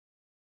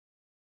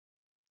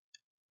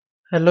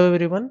Hello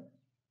everyone,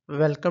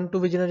 welcome to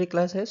Visionary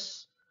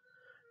Classes.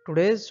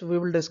 Today's we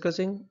will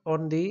discussing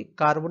on the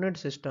carbonate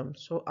system.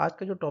 So आज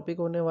का जो topic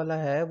होने वाला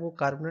है वो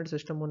कार्बोनेट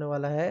सिस्टम होने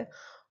वाला है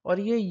और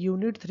ये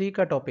यूनिट 3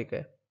 का टॉपिक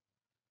है.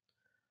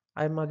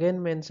 आई एम अगेन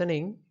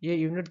मेंशनिंग ये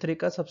यूनिट 3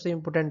 का सबसे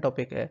इम्पोर्टेंट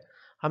टॉपिक है.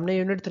 हमने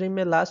यूनिट 3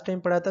 में लास्ट टाइम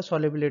पढ़ा था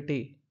सॉल्युबिलिटी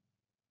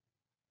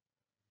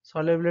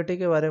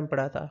के बारे में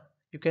पढ़ा था.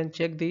 You can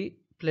check the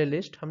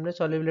playlist. हमने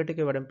सॉल्युबिलिटी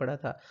के बारे में पढ़ा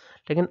था,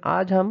 लेकिन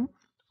आज हम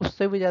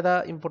उससे भी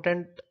ज़्यादा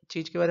इंपॉर्टेंट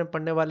चीज़ के बारे में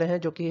पढ़ने वाले हैं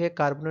जो कि है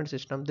carbonate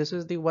system. This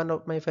is the one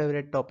of my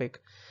favourite topic.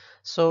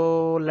 So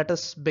let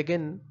us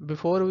begin.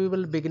 Before we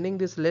will beginning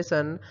this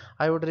lesson,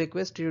 I would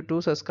request you to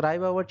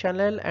subscribe our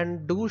channel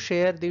and do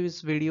share these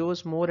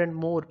videos more and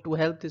more to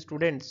help the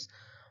students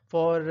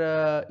for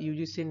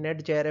UGC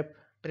NET JRF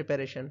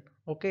preparation.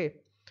 Okay,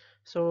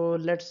 so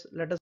let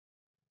us.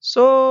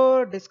 So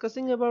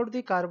discussing about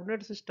the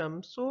carbonate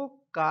system. So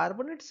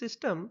carbonate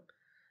system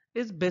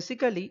is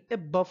basically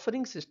a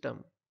buffering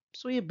system.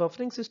 So ये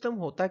buffering system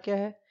होता क्या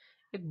है?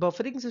 एक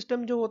buffering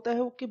system जो होता है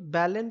वो कि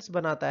बैलेंस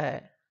बनाता है.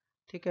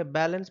 ठीक है,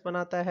 बैलेंस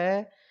बनाता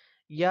है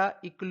या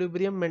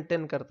इक्विलिब्रियम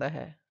मेंटेन करता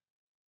है.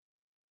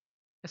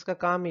 इसका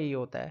काम यही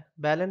होता है,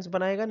 बैलेंस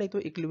बनाएगा नहीं तो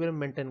इक्विलिब्रियम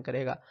मेंटेन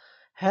करेगा.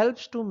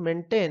 Helps to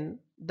maintain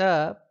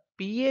the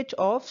pH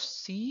of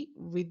C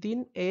with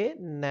in a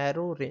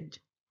narrow range.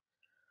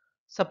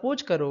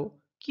 Suppose करो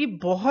कि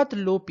बहुत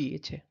लो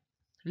पीएच है.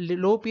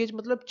 लो पीएच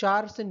मतलब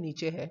 4 से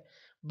नीचे है,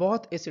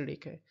 बहुत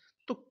एसिडिक है,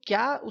 तो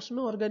क्या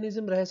उसमें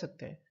ऑर्गेनिज्म रह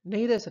सकते हैं?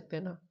 नहीं रह सकते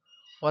ना.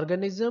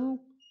 ऑर्गेनिज्म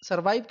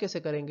सरवाइव कैसे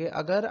करेंगे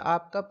अगर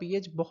आपका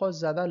पीएच बहुत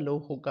ज्यादा लो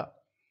होगा?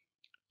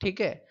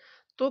 ठीक है,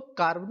 तो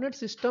कार्बोनेट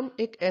सिस्टम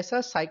एक ऐसा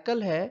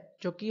साइकिल है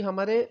जो कि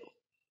हमारे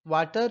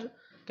वाटर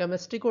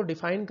केमिस्ट्री को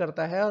डिफाइन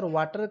करता है और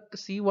वाटर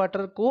सी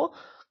वाटर को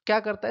क्या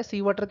करता है,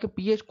 सी वाटर के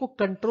पीएच को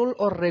कंट्रोल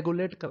और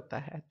रेगुलेट करता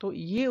है. तो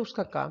ये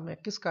उसका काम है,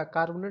 किसका?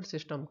 कार्बोनेट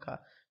सिस्टम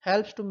का.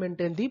 Helps to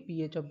maintain the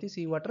pH of the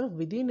C water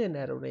with in a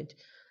narrow range.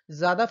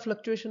 ज्यादा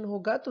फ्लक्चुएशन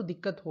होगा तो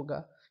दिक्कत होगा,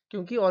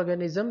 क्योंकि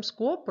ऑर्गेनिजम्स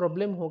को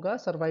प्रॉब्लम होगा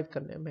सरवाइव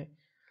करने में.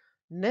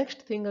 नेक्स्ट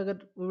थिंग अगर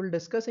we will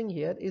discussing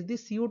here is the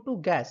CO2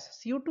 gas.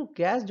 CO2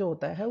 gas जो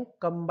होता है वो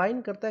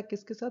कंबाइन करता है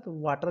किसके साथ?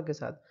 वाटर के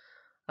साथ,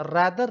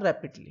 रादर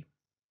रैपिडली.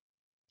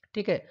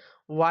 ठीक है,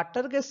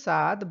 वाटर के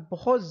साथ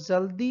बहुत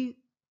जल्दी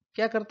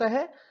क्या करता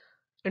है?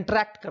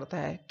 इंटरैक्ट करता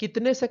है.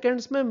 कितने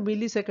सेकंड्स में?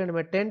 मिली सेकंड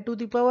में.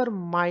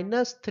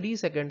 10⁻³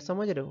 सेकंड.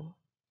 समझ रहे हो?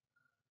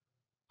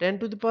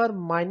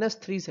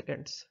 10⁻³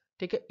 सेकंड्स.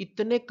 ठीक है,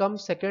 इतने कम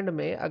सेकंड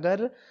में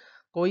अगर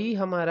कोई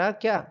हमारा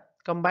क्या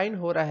कंबाइन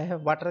हो रहा है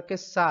वाटर के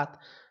साथ,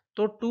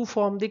 तो to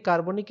form the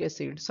carbonic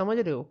acid. समझ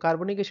रहे हो?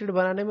 कार्बोनिक एसिड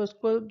बनाने में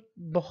उसको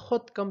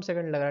बहुत कम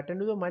सेकंड लगा है.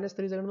 10⁻³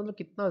 सेकंड मतलब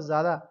कितना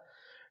ज्यादा?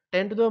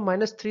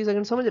 10⁻³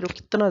 सेकंड. समझ रहे हो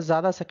कितना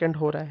ज्यादा सेकंड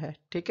हो रहा है?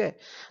 ठीक है,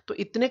 तो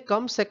इतने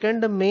कम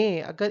सेकंड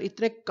में अगर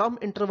इतने कम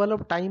इंटरवल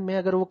ऑफ टाइम में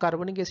अगर वो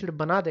कार्बोनिक एसिड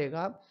बना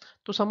देगा,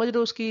 तो समझ रहे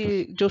हो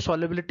उसकी जो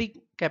सॉल्युबिलिटी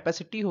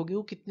कैपेसिटी होगी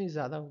वो कितनी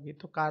ज्यादा होगी.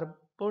 तो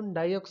कार्बन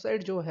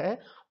डाइऑक्साइड जो है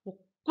वो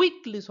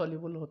क्विकली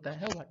सॉल्युबल होता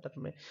है वाटर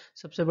में.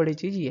 सबसे बड़ी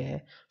चीज ये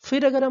है.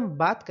 फिर अगर हम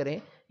बात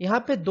करें, यहाँ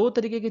पे दो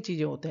तरीके की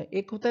चीजें होते हैं.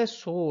 एक होता है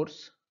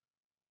सोर्स,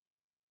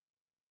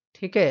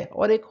 ठीक है,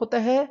 और एक होता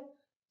है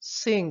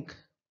सिंक.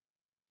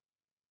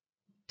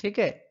 ठीक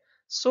है,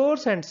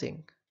 सोर्स एंड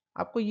सिंक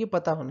आपको ये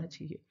पता होना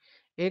चाहिए.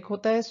 एक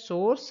होता है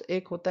सोर्स,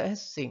 एक होता है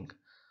सिंक.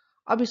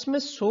 अब इसमें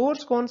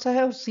सोर्स कौन सा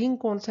है और सिंक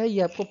कौन सा है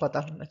ये आपको पता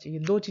होना चाहिए.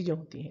 दो चीजें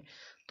होती हैं.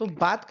 तो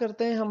बात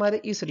करते हैं हमारे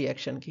इस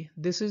रिएक्शन की.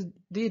 This is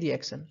the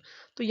reaction.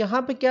 तो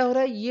यहाँ पे क्या हो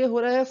रहा है? ये हो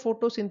रहा है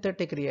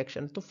फोटोसिंथेटिक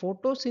रिएक्शन. तो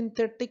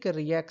फोटोसिंथेटिक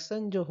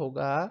रिएक्शन जो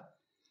होगा,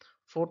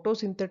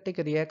 फोटोसिंथेटिक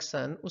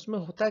रिएक्शन उसमें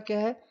होता क्या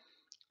है?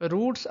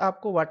 रूट्स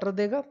आपको वाटर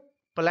देगा,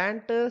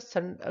 प्लांट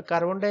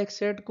कार्बन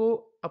डाइऑक्साइड को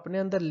अपने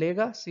अंदर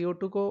लेगा,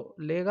 CO2 को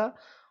लेगा,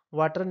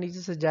 वाटर नीचे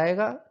से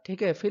जाएगा.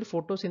 ठीक है, फिर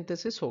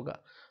फोटोसिंथेसिस होगा.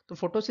 तो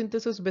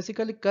फोटोसिंथेसिस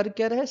बेसिकली कर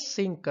क्या रहा है?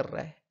 सिंक कर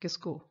रहा है.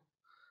 किसको?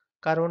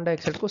 कार्बन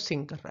डाइऑक्साइड को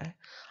सिंक कर रहा है.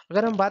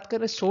 अगर हम बात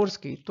करें सोर्स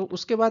की, तो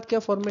उसके बाद क्या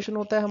फॉर्मेशन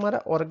होता है? हमारा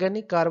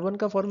ऑर्गेनिक कार्बन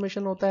का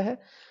फॉर्मेशन होता है.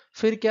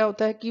 फिर क्या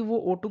होता है कि वो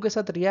O2 के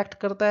साथ रिएक्ट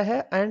करता है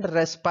एंड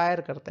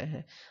रेस्पायर करते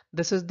हैं.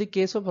 This is the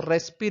case of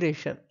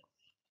respiration.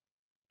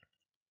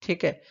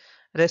 ठीक है,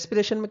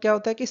 रेस्पिरेशन में क्या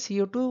होता है कि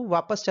CO2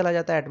 वापस चला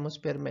जाता है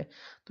एटमॉस्फेयर में.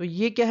 तो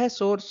ये क्या है?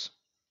 सोर्स.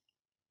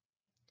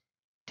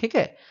 ठीक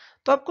है,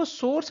 तो आपको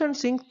सोर्स एंड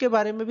सिंक के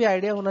बारे में भी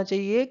आइडिया होना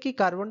चाहिए कि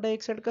कार्बन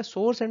डाइऑक्साइड का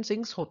सोर्स एंड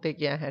सिंक्स होते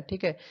क्या हैं.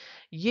 ठीक है,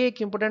 ये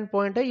एक इंपॉर्टेंट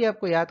पॉइंट है, ये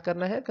आपको याद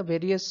करना है कि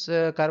various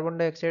carbon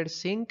dioxide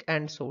sink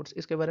and source,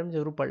 इसके बारे में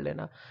जरूर पढ़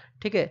लेना.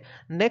 ठीक है,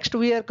 next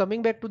we are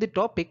coming back to the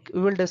topic.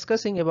 We will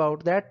discussing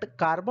about that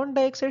carbon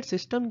dioxide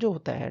system जो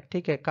होता है.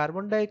 ठीक है,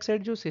 कार्बन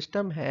डाइऑक्साइड जो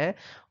सिस्टम है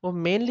वो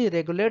मेनली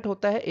रेगुलेट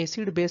होता है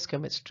एसिड बेस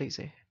केमिस्ट्री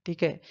से.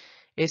 ठीक है,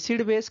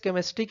 एसिड बेस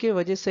केमिस्ट्री के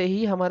वजह से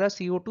ही हमारा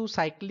CO2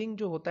 साइक्लिंग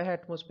जो होता है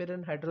एटमॉस्फेयर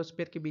एंड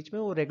हाइड्रोस्फीयर के बीच में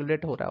वो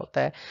रेगुलेट हो रहा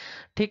होता है.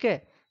 ठीक है,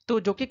 तो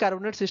जो कि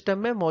कार्बोनेट सिस्टम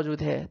में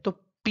मौजूद है. तो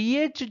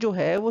पीएच जो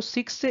है वो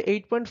 6 से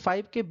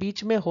 8.5 के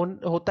बीच में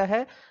होता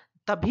है.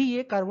 तभी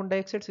ये कार्बन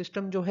डाइऑक्साइड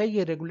सिस्टम जो है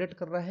ये रेगुलेट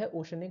कर रहा है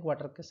ओशनिक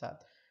वाटर के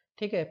साथ.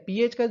 ठीक है,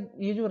 पीएच का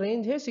ये जो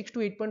रेंज है 6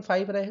 to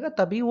 8.5 रहेगा,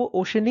 तभी वो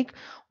ओशनिक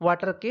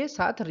वाटर के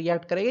साथ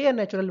रिएक्ट करेगा या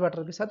नेचुरल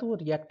वाटर के साथ वो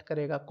रिएक्ट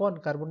करेगा। कौन?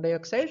 कार्बन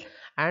डाइऑक्साइड,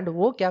 एंड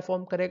वो क्या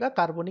फॉर्म करेगा?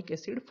 कार्बोनिक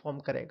एसिड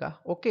फॉर्म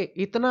करेगा। ओके,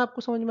 इतना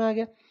आपको समझ में आ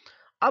गया।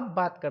 अब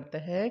बात करते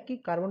हैं कि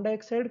कार्बन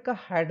डाइऑक्साइड का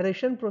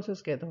हाइड्रेशन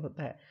प्रोसेस कैसे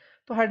होता है।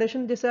 तो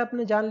हाइड्रेशन जैसे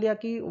आपने जान लिया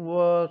कि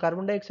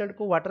कार्बन डाइऑक्साइड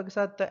को वाटर के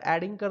साथ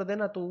एडिंग कर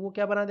देना तो वो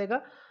क्या बना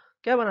देगा?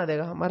 क्या बना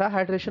देगा? हमारा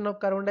हाइड्रेशन ऑफ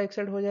कार्बन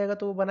डाइऑक्साइड हो जाएगा।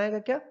 तो वो बनाएगा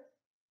क्या?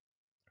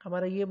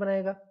 हमारा ये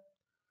बनाएगा।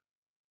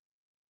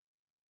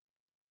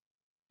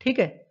 ठीक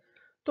है,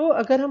 तो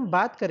अगर हम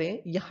बात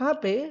करें यहाँ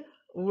पे,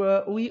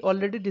 we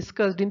already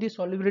discussed in the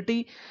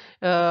solubility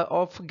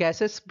of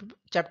gases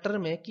chapter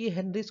में कि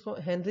हेनरीज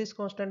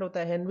कांस्टेंट होता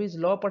है। हेनरीज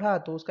लॉ पढ़ा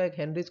तो उसका एक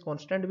हेनरीज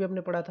कांस्टेंट भी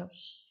हमने पढ़ा था।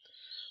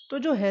 तो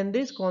जो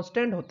हेनरीज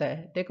कांस्टेंट होता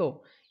है,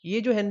 देखो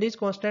ये जो हेनरीज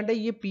कांस्टेंट है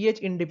ये पीएच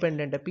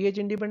इंडिपेंडेंट है। पीएच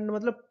इंडिपेंडेंट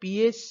मतलब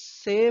पीएच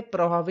से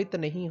प्रभावित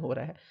नहीं हो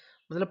रहा है,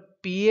 मतलब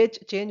पीएच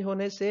चेंज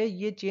होने से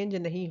ये चेंज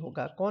नहीं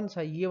होगा। कौन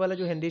सा? ये वाला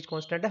जो हेनरीज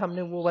कांस्टेंट है,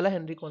 हमने वो वाला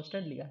हेनरी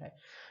कांस्टेंट लिया है।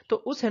 तो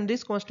उस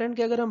हेनरीज कांस्टेंट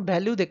की अगर हम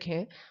वैल्यू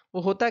देखें,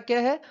 वो होता क्या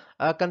है?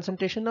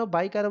 Concentration of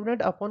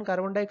bicarbonate upon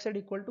carbon dioxide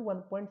equal to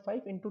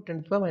 1.5 into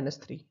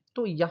 10⁻³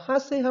 तो यहां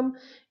से हम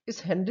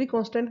इस हेनरी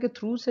कांस्टेंट के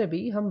थ्रू से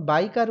भी हम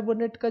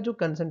बाइकार्बोनेट का जो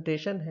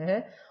कंसंट्रेशन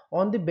है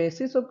on the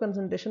basis of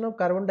concentration of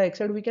carbon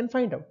dioxide we can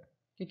find out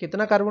कि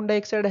कितना कार्बन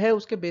डाइऑक्साइड है,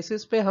 उसके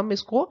बेसिस पे हम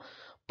इसको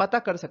पता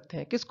कर सकते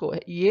हैं। किसको?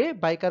 ये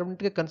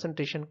बाइकार्बोनेट के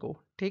कंसंट्रेशन को।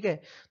 ठीक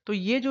है, तो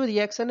ये जो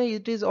रिएक्शन है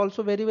it is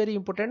also very very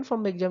important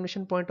from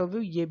examination point of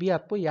view. ये भी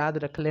आपको याद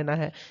रख लेना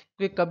है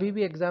क्योंकि कभी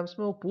भी एग्जाम्स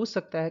में वो पूछ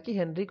सकता है कि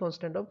Henry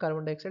constant of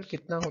carbon dioxide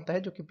कितना होता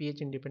है जो कि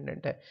पीएच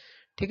इंडिपेंडेंट है।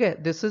 ठीक है,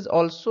 this is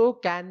also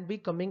can be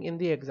coming in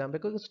the exam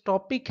because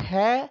topic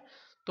है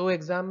तो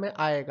एग्जाम में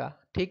आएगा।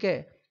 ठीक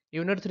है,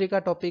 यूनिट 3 का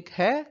टॉपिक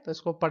है तो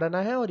इसको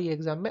पढ़ना है और ये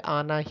एग्जाम में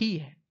आना ही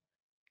है।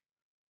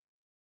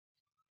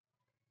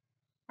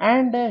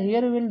 And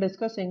here we will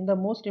discussing the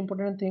most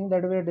important thing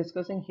that we are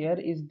discussing here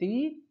is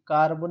the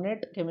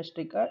carbonate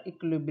chemistry का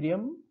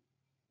equilibrium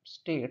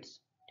states।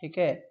 ठीक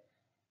है,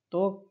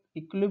 तो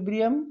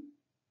equilibrium,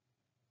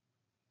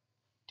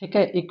 ठीक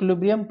है,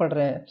 इक्विलिब्रियम पढ़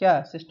रहे हैं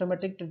क्या?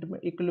 सिस्टमेटिक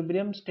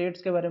इक्विलिब्रियम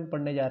स्टेट्स के बारे में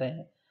पढ़ने जा रहे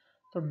हैं।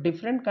 तो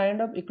different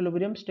kind of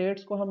equilibrium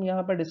states को हम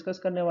यहाँ पर डिस्कस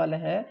करने वाले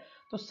हैं।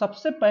 तो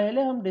सबसे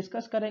पहले हम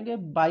डिस्कस करेंगे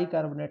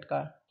बाइकार्बोनेट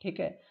का। ठीक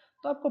है,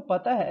 तो आपको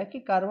पता है कि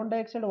कार्बन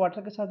डाइऑक्साइड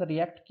वाटर के साथ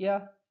रिएक्ट किया,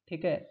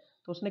 ठीक है,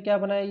 तो उसने क्या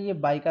बनाया? ये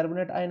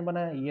बाइकार्बोनेट आयन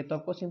बनाया। ये तो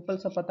आपको सिंपल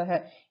सा पता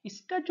है।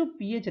 इसका जो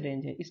पीएच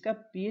रेंज है, इसका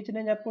पीएच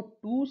रेंज आपको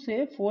 2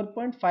 से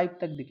 4.5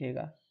 तक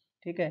दिखेगा।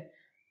 ठीक है,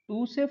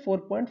 2 से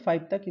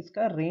 4.5 तक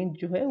इसका रेंज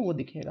जो है वो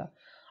दिखेगा।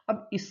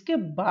 अब इसके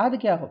बाद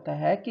क्या होता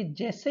है कि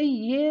जैसे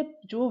ये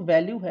जो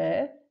वैल्यू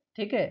है,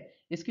 ठीक है,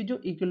 इसकी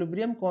जो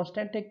इक्विलिब्रियम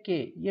कांस्टेंट है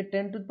के, ये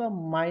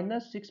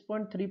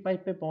 10⁻⁻6.35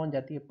 पे पहुंच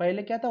जाती है।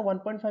 पहले क्या था?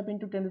 1.5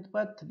 इंटू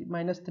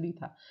 10⁻³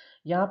 था।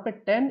 यहाँ पे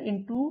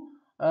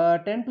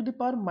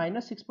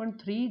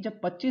 10⁻⁻6.3 जब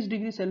 25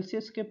 डिग्री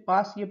सेल्सियस के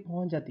पास ये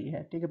पहुंच जाती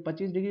है। ठीक है,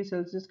 25 डिग्री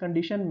सेल्सियस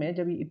कंडीशन में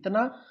जब ये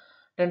इतना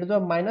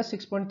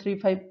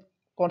 10⁻⁻6.35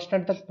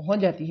 कांस्टेंट तक पहुंच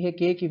जाती है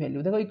के की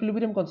वैल्यू, देखो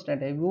इक्विलिब्रियम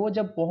कांस्टेंट है, वो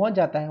जब पहुंच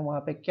जाता है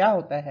वहां पे क्या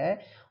होता है?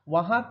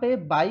 वहां पे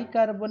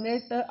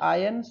बाइकार्बोनेट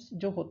आयंस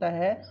जो होता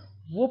है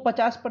वो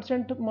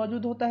 50%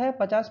 मौजूद होता है,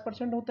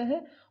 50% होते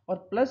हैं, और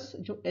प्लस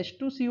जो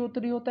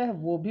H2CO3 होता है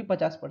वो भी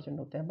 50%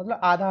 होते हैं, मतलब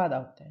आधा आधा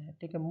होते हैं।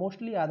 ठीक है,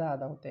 मोस्टली आधा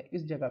आधा होते हैं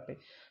इस जगह पे।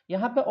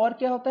 यहाँ पे और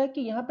क्या होता है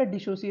कि यहाँ पे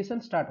डिसोसिएशन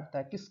स्टार्ट होता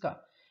है। किसका?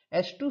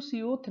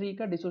 H2CO3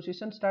 का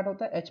डिसोसिएशन स्टार्ट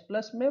होता है H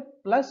प्लस में,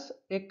 प्लस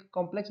एक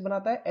कॉम्प्लेक्स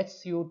बनाता है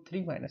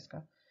HCO3 माइनस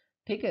का।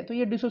 ठीक है, तो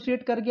ये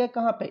डिसोसिएट कर गया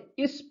कहाँ पे?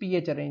 इस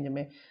पीएच रेंज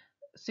में।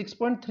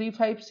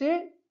 6.35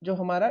 से जो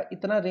हमारा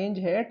इतना रेंज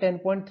है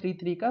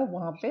 10.33 का,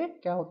 वहां पे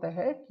क्या होता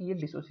है कि ये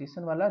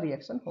डिसोसिएशन वाला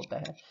रिएक्शन होता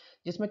है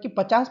जिसमें कि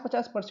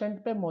 50-50%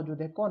 पे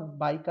मौजूद है। कौन?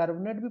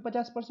 बाइकार्बोनेट भी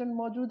 50%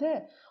 मौजूद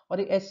है और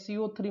ये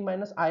HCO3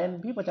 माइनस आयन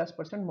भी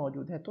 50%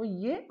 मौजूद है। तो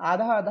ये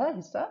आधा आधा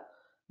हिस्सा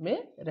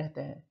में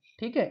रहते हैं।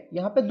 ठीक है,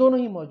 यहाँ पे दोनों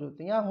ही मौजूद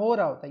है, यहाँ हो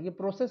रहा होता है, ये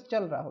प्रोसेस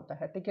चल रहा होता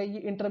है। ठीक है, ये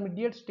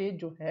इंटरमीडिएट स्टेज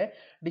जो है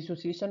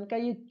डिसोसिएशन का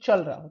ये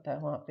चल रहा होता है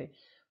वहां पे।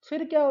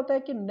 फिर क्या होता है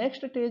कि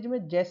नेक्स्ट स्टेज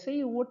में जैसे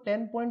ही वो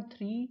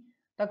 10.3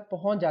 तक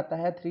पहुंच जाता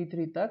है,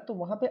 33 तक, तो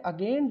वहां पे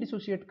अगेन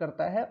डिसोसिएट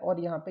करता है और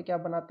यहाँ पे क्या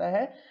बनाता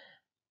है?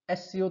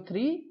 HCO3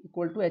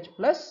 equal to H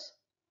plus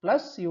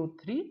plus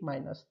CO3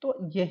 minus.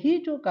 तो यही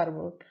जो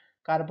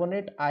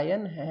कार्बोनेट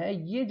आयन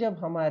है, ये जब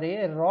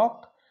हमारे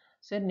रॉक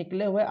से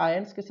निकले हुए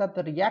आयंस के साथ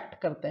रिएक्ट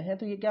करते हैं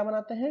तो ये क्या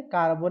बनाते हैं?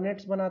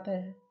 कार्बोनेट्स बनाते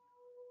हैं।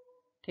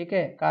 ठीक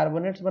है,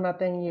 कार्बोनेट्स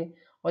बनाते हैं ये।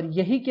 और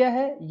यही क्या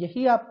है?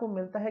 यही आपको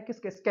मिलता है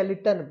किसके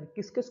स्केलेटन में?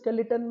 किसके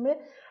स्केलेटन में?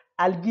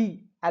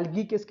 एल्गी,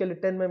 एल्गी के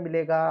स्केलेटन में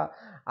मिलेगा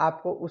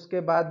आपको। उसके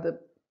बाद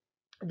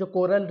जो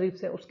कोरल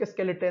रीफ्स है उसके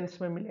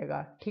स्केलेटन्स में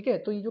मिलेगा। ठीक है,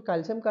 तो ये जो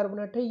कैल्शियम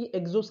कार्बोनेट है ये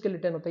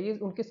एक्सोस्केलेटन होता है, ये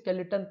उनके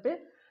स्केलेटन पे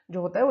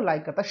जो होता है वो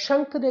लाइक करता है।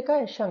 शंख देखा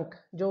है? शंख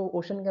जो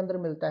ओशन के अंदर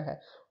मिलता है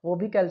वो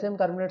भी कैल्शियम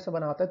कार्बोनेट से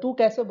बना होता है। तो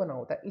कैसे बना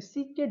होता है?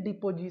 इसी के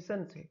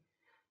डिपोजिशन से।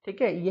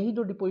 ठीक है, यही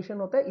जो डिपोजिशन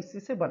होता है इसी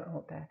से बना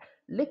होता है।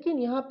 लेकिन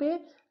यहाँ पे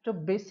जो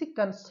बेसिक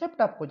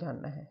कंसेप्ट आपको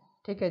जानना है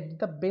ठीक है,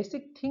 the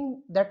basic thing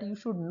that you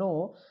should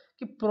know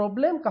कि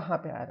प्रॉब्लम कहाँ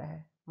पे आ रहा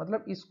है,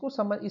 मतलब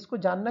इसको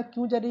जानना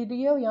क्यों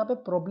जरूरी है और यहाँ पे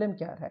प्रॉब्लम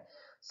क्या आ रहा है।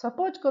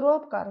 सपोज करो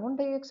आप कार्बन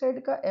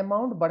डाइऑक्साइड का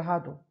अमाउंट बढ़ा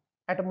दो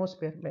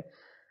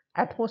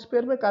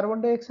एटमॉस्फेयर में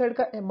कार्बन डाइऑक्साइड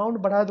का अमाउंट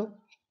बढ़ा दो,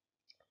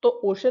 तो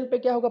ओशन पे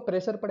क्या होगा,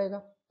 प्रेशर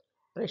पड़ेगा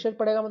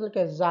मतलब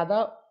क्या,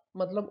 ज्यादा,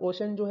 मतलब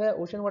ओशन जो है,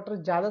 ओशन वाटर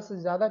ज्यादा से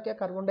ज्यादा क्या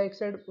कार्बन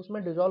डाइऑक्साइड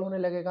उसमें डिजोल्व होने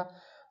लगेगा।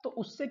 तो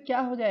उससे क्या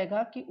हो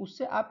जाएगा कि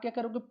उससे आप क्या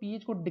करोगे,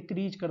 पीएच को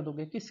डिक्रीज कर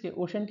दोगे, किसके,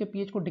 ओशन के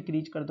पीएच को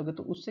डिक्रीज कर दोगे।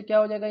 तो उससे क्या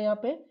हो जाएगा, यहाँ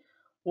पे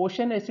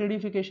ओशन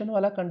एसिडिफिकेशन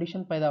वाला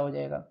कंडीशन पैदा हो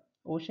जाएगा,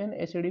 ओशन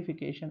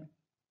एसिडिफिकेशन।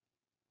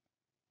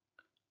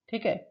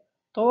 ठीक है,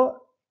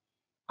 तो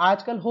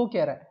आजकल हो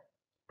क्या रहा है,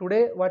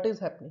 today what is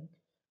happening,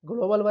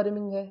 global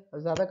warming है,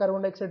 ज़्यादा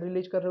कार्बन डाइऑक्साइड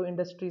रिलीज कर रहे हो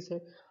इंडस्ट्री से,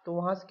 तो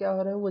वहाँ से क्या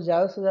हो रहा है, वो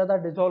ज़्यादा से ज़्यादा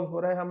डिजोल्व हो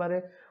रहा है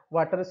हमारे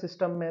वाटर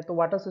सिस्टम में। तो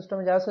वाटर सिस्टम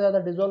में ज़्यादा से ज़्यादा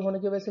डिजोल्व होने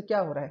की वजह से क्या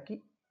हो रहा है कि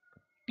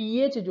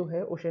पीएच जो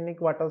है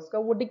ओशनिक वाटर्स का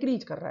वो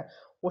डिक्रीज कर रहा है,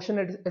 ओशन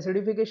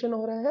एसिडिफिकेशन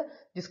हो रहा है,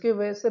 जिसके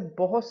वजह से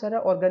बहुत सारे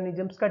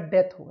ऑर्गेनिजम्स का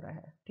डेथ हो रहा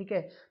है। ठीक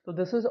है, तो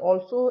this is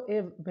also a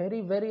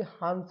very very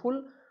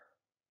harmful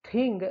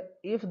thing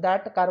if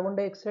that carbon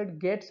dioxide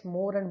gets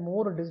more and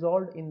more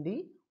dissolved in the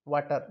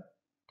water।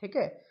 ठीक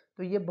है,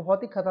 तो ये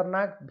बहुत ही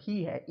खतरनाक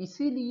भी है,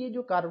 इसीलिए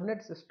जो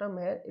कार्बोनेट सिस्टम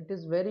है it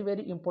is very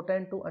very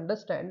important to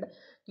understand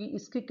कि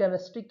इसकी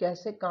केमिस्ट्री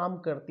कैसे काम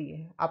करती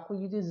है। आपको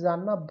ये चीज़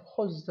जानना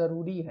बहुत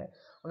ज़रूरी है,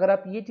 अगर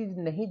आप ये चीज़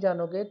नहीं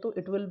जानोगे तो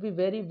it will be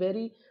very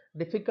very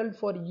difficult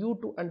for you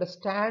to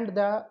understand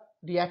the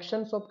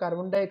reactions of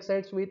carbon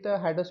dioxides with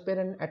hydrosphere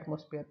and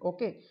atmosphere.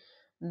 Okay,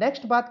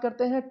 next बात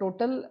करते हैं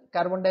टोटल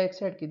कार्बन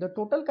डाइऑक्साइड की। तो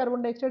टोटल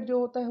कार्बन डाइऑक्साइड जो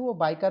होता है वो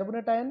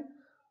बाइकार्बोनेट आयन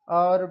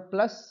और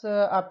प्लस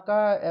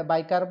आपका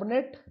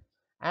बाइकार्बोनेट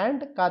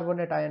एंड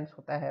कार्बोनेट आयन्स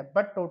होता है।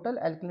 बट टोटल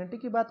एल्कलिनिटी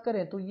की बात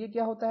करें तो ये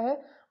क्या होता है,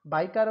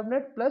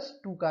 बाइकार्बोनेट प्लस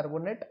 2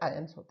 कार्बोनेट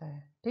आयन्स होता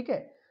है। ठीक है,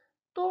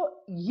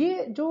 तो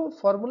ये जो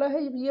फॉर्मूला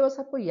है ये बस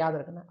आपको याद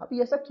रखना। अब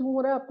ये ऐसा क्यों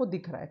हो रहा है आपको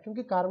दिख रहा है,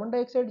 क्योंकि कार्बन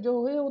डाइऑक्साइड जो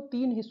है वो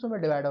 3 हिस्सों में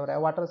डिवाइड हो रहा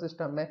है वाटर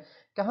सिस्टम में।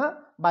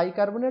 कहाँ,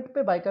 बाइकार्बोनेट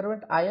पे,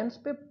 बाइकार्बोनेट आयंस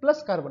पे,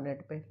 प्लस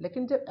कार्बोनेट पे।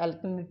 लेकिन जब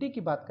एल्कलिनिटी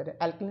की बात करें,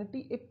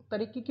 एल्कलिनिटी एक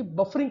तरीके की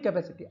buffering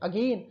capacity,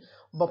 again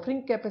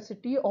buffering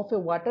capacity of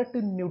A water to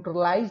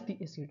neutralise the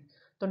acid.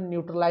 तो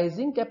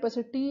न्यूट्रलाइजिंग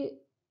कैपेसिटी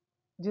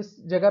जिस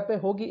जगह पे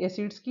होगी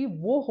एसिड्स की,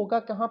 वो होगा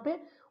कहाँ पे,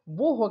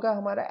 वो होगा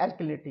हमारा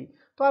एल्कलिनिटी।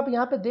 तो आप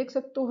यहाँ पे देख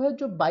सकते हो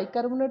जो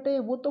बाइकार्बोनेट है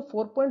वो तो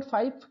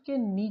 4.5 के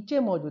नीचे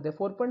मौजूद है,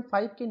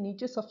 4.5 के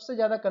नीचे सबसे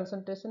ज्यादा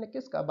कंसंट्रेशन है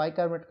किसका,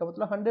 बाइकार्बोनेट का,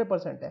 मतलब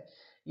 100% है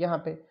यहाँ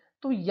पे।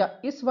 तो या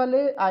इस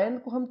वाले आयन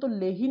को हम तो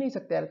ले ही नहीं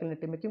सकते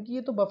एल्कलिनिटी में, क्योंकि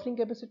ये तो बफरिंग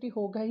कैपेसिटी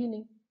होगा ही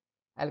नहीं।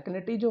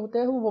 एल्कलिनिटी जो होता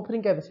है वो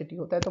बफरिंग कैपेसिटी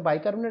होता है, तो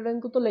बाइकार्बोनेट आयन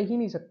को तो ले ही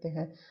नहीं सकते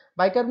हैं,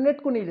 बाइकार्बोनेट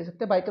को नहीं ले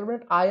सकते,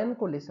 बाइकार्बोनेट आयन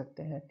को ले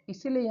सकते हैं।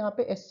 इसीलिए यहाँ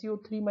पे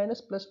SCO3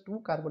 minus plus 2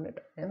 carbonate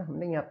ion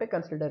हमने यहाँ पे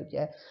कंसिडर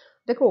किया है।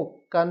 देखो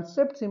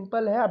कंसेप्ट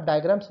सिंपल है, आप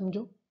डायग्राम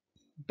समझो,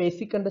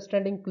 बेसिक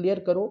अंडरस्टैंडिंग क्लियर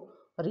करो,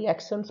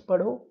 रिएक्शंस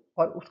पढ़ो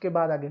और उसके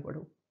बाद आगे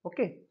बढ़ो।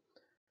 ओके,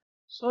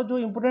 सो जो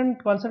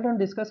इंपोर्टेंट कॉन्सेप्ट हम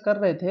डिस्कस कर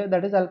रहे थे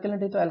दैट इज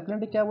अल्कलिनिटी। तो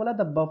अल्कलिनिटी क्या बोला,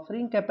 the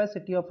buffering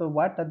capacity of A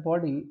water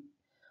body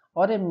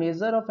or a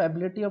measure of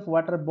ability of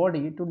water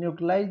body to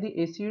neutralize the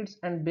acids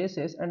and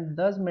bases and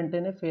thus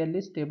maintain a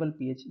fairly stable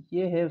pH।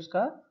 ये है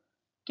उसका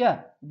क्या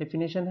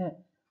definition है।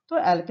 तो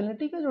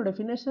alkalinity का जो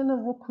डेफिनेशन है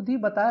वो खुद ही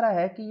बता रहा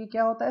है कि ये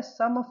क्या होता है,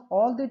 सम of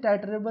all the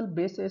टाइट्रेबल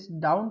bases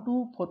down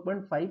to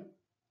 4.5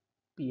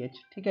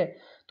 pH। ठीक है,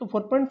 तो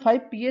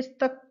 4.5 pH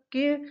तक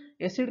के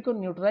एसिड को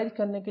न्यूट्रलाइज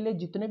करने के लिए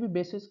जितने भी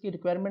बेसिस की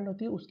रिक्वायरमेंट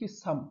होती है उसकी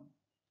सम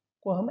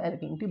को हम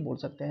एल्कलिनिटी बोल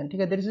सकते हैं। ठीक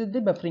है, this is the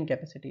buffering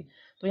capacity.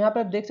 तो यहाँ पे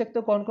आप देख सकते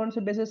हो कौन कौन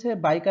से बेसिस है,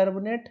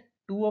 bicarbonate,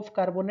 2 of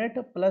carbonate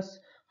plus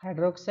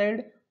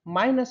hydroxide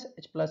minus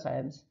H plus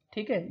ions.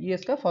 ठीक है, ये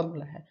इसका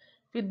फॉर्मूला है।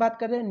 फिर बात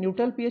करें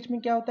न्यूट्रल पीएच में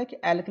क्या होता है कि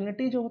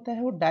एल्कलिनिटी जो होता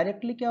है वो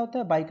डायरेक्टली क्या होता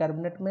है,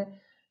 बाइकार्बोनेट में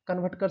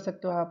कन्वर्ट कर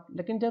सकते हो आप।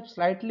 लेकिन जब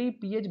स्लाइटली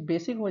पीएच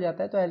बेसिक हो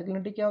जाता है तो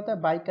एल्कलिनिटी क्या होता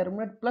है,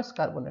 बाइकार्बोनेट प्लस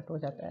कार्बोनेट हो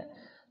जाता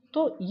है।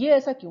 तो ये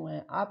ऐसा क्यों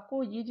है,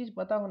 आपको ये चीज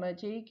पता होना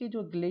चाहिए कि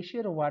जो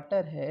ग्लेशियर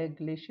वाटर है,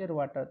 ग्लेशियर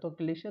वाटर, तो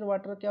ग्लेशियर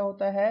वाटर क्या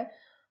होता है,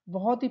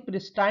 बहुत ही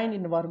प्रिस्टाइन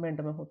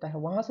इन्वायरमेंट में होता है।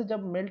 वहां से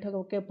जब मेल्ट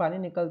होकर पानी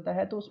निकलता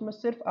है तो उसमें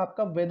सिर्फ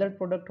आपका वेदर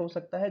प्रोडक्ट हो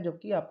सकता है जो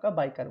कि आपका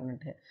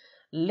बाइकार्बोनेट है।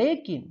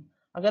 लेकिन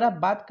अगर आप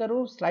बात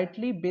करो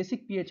स्लाइटली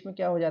बेसिक पीएच में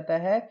क्या हो जाता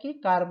है कि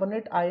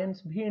कार्बोनेट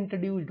आयंस भी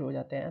इंट्रोड्यूस्ड हो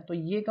जाते हैं। तो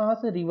ये कहाँ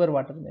से, रिवर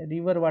वाटर में,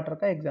 रिवर वाटर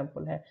का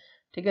एग्जाम्पल है।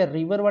 ठीक है,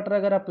 रिवर वाटर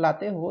अगर आप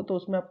लाते हो तो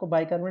उसमें आपको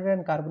बाइकार्बोनेट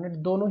एंड कार्बोनेट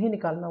दोनों ही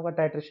निकालना होगा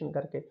टाइट्रेशन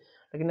करके।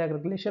 लेकिन अगर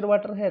ग्लेशियर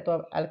वाटर है तो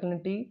आप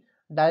एल्कलिनिटी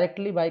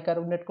डायरेक्टली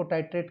बाइकार्बोनेट को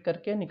टाइट्रेट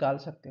करके निकाल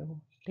सकते हो।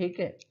 ठीक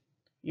है,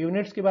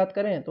 यूनिट्स की बात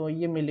करें तो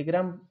ये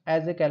milligram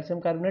as a calcium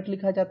carbonate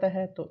लिखा जाता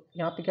है। तो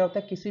यहाँ पे क्या होता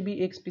है, किसी भी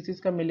एक स्पीसीज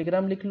का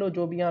मिलीग्राम लिख लो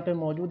जो भी यहाँ पे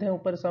मौजूद है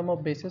ऊपर सम ऑफ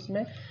बेसिस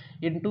में,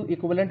 into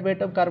equivalent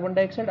weight of carbon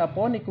dioxide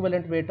upon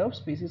equivalent weight of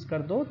species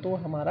कर दो तो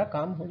हमारा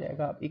काम हो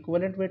जाएगा।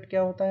 इक्विवेलेंट वेट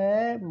क्या होता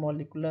है,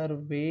 मॉलिक्यूलर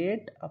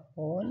वेट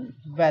अपॉन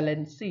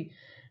वैलेंसी।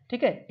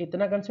 ठीक है,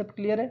 इतना कंसेप्ट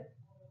क्लियर है।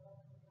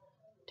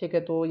 ठीक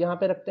है, तो यहाँ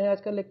पे रखते हैं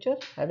आज का lecture.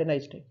 Have a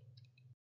nice day.